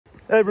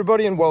Hey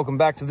everybody, and welcome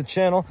back to the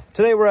channel.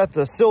 Today we're at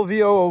the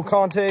Silvio O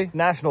Conte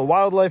National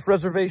Wildlife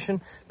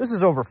Reservation. This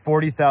is over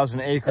 40,000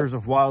 acres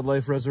of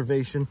wildlife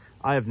reservation.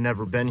 I have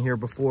never been here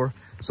before,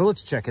 so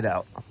let's check it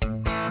out.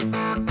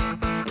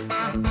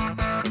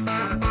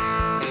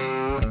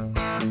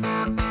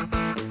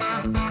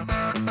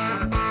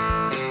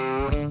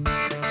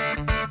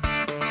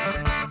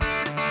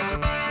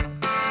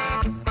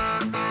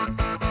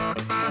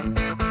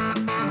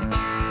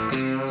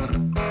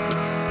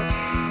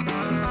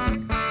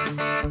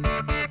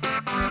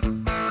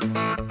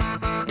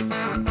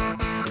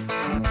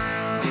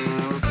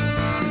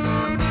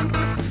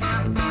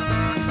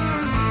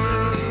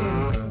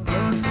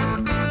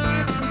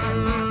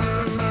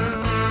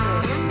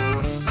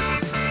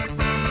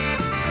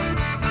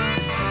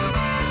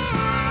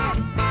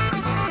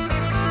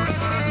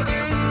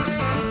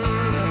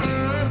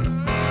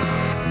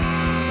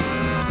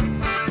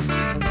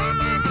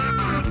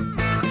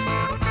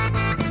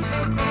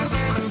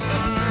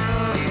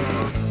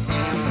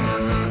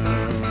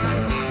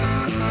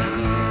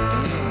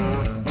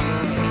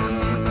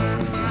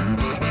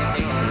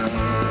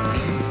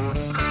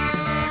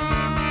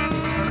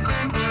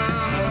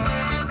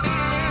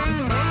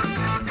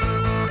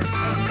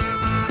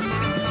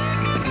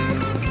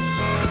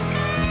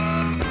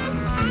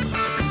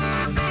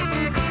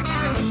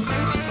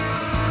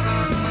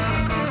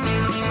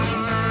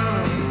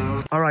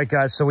 All right,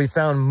 guys, so we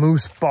found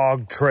Moose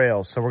Bog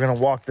Trail. So we're going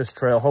to walk this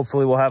trail.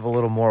 Hopefully we'll have a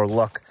little more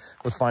luck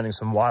with finding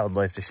some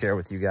wildlife to share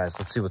with you guys.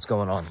 Let's see what's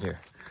going on here.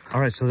 All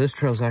right, so this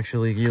trail is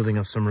actually yielding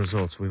us some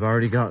results. We've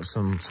already got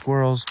some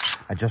squirrels.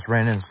 I just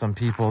ran into some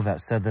people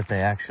that said that they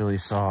actually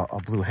saw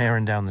a blue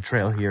heron down the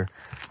trail here.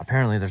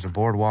 Apparently there's a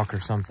boardwalk or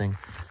something.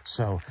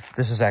 So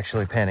this is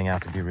actually panning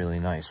out to be really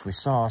nice. We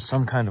saw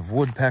some kind of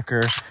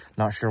woodpecker.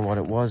 Not sure what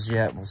it was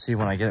yet. We'll see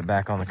when I get it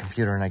back on the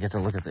computer and I get to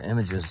look at the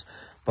images.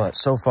 But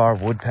so far,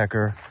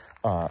 woodpecker,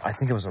 I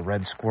think it was a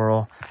red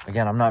squirrel.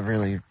 Again, I'm not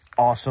really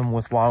awesome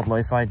with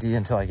wildlife ID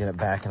until I get it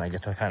back and I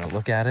get to kind of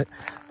look at it.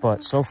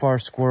 But so far,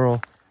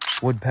 squirrel,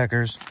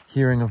 woodpeckers,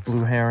 hearing of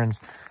blue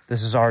herons.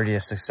 This is already a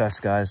success,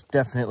 guys.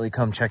 Definitely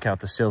come check out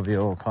the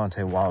Silvio O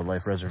Conte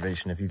Wildlife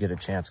Reservation if you get a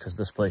chance, because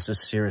this place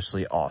is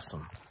seriously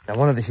awesome. Now,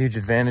 one of the huge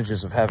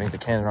advantages of having the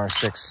Canon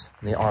R6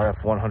 and the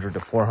RF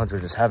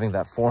 100-400 is having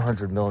that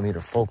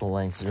 400mm focal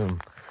length zoom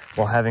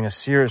while having a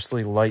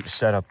seriously light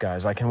setup,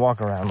 guys. I can walk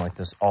around like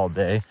this all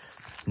day.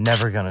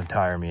 Never gonna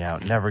tire me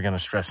out, never gonna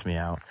stress me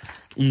out.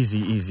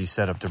 Easy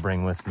setup to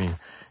bring with me,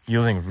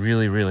 yielding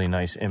really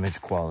nice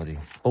image quality.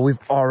 But we've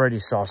already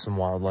saw some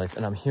wildlife,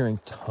 and I'm hearing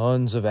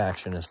tons of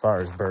action as far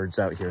as birds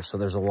out here, so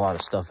there's a lot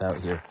of stuff out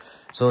here.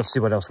 So let's see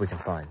what else we can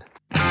find.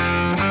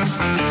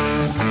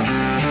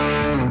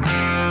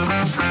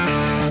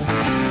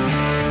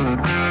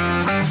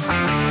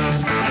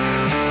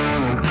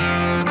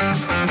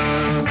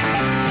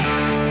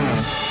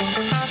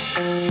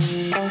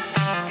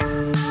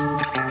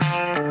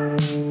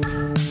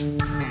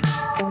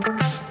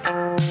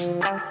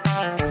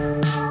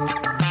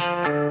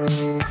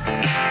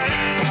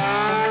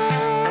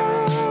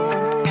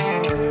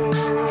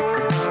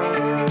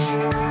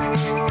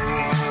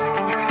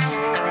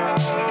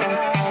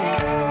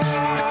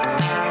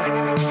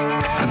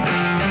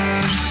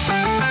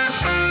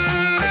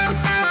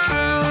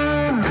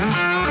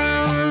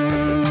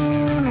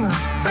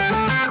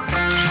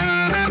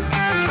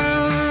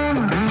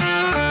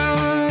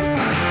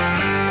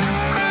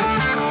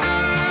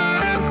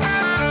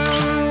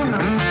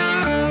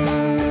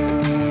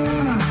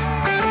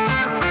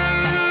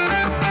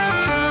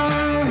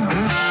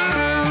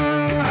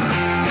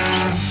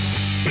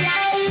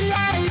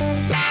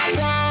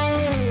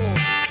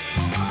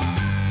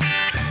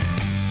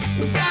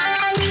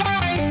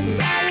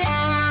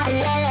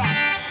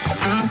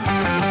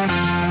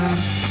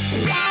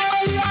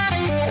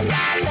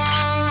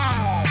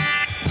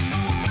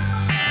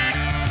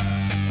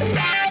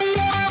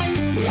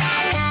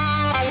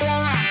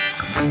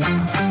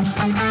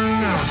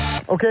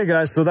 Okay,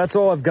 guys, so that's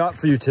all I've got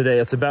for you today.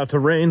 It's about to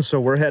rain, so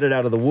we're headed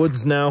out of the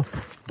woods now,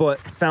 but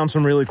found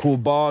some really cool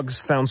bogs,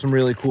 found some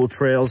really cool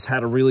trails,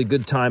 had a really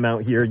good time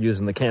out here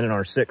using the Canon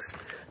R6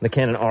 and the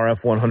Canon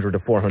RF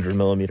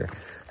 100-400mm.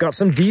 Got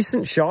some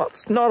decent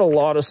shots, not a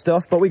lot of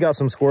stuff, but we got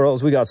some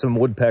squirrels, we got some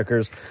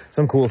woodpeckers,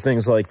 some cool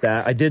things like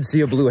that. I did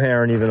see a blue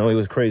heron, even though he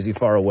was crazy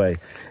far away.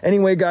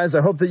 Anyway, guys,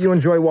 I hope that you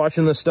enjoy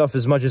watching this stuff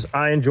as much as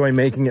I enjoy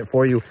making it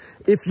for you.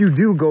 If you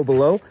do, go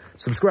below,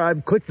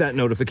 subscribe, click that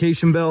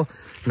notification bell,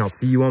 and I'll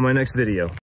see you on my next video.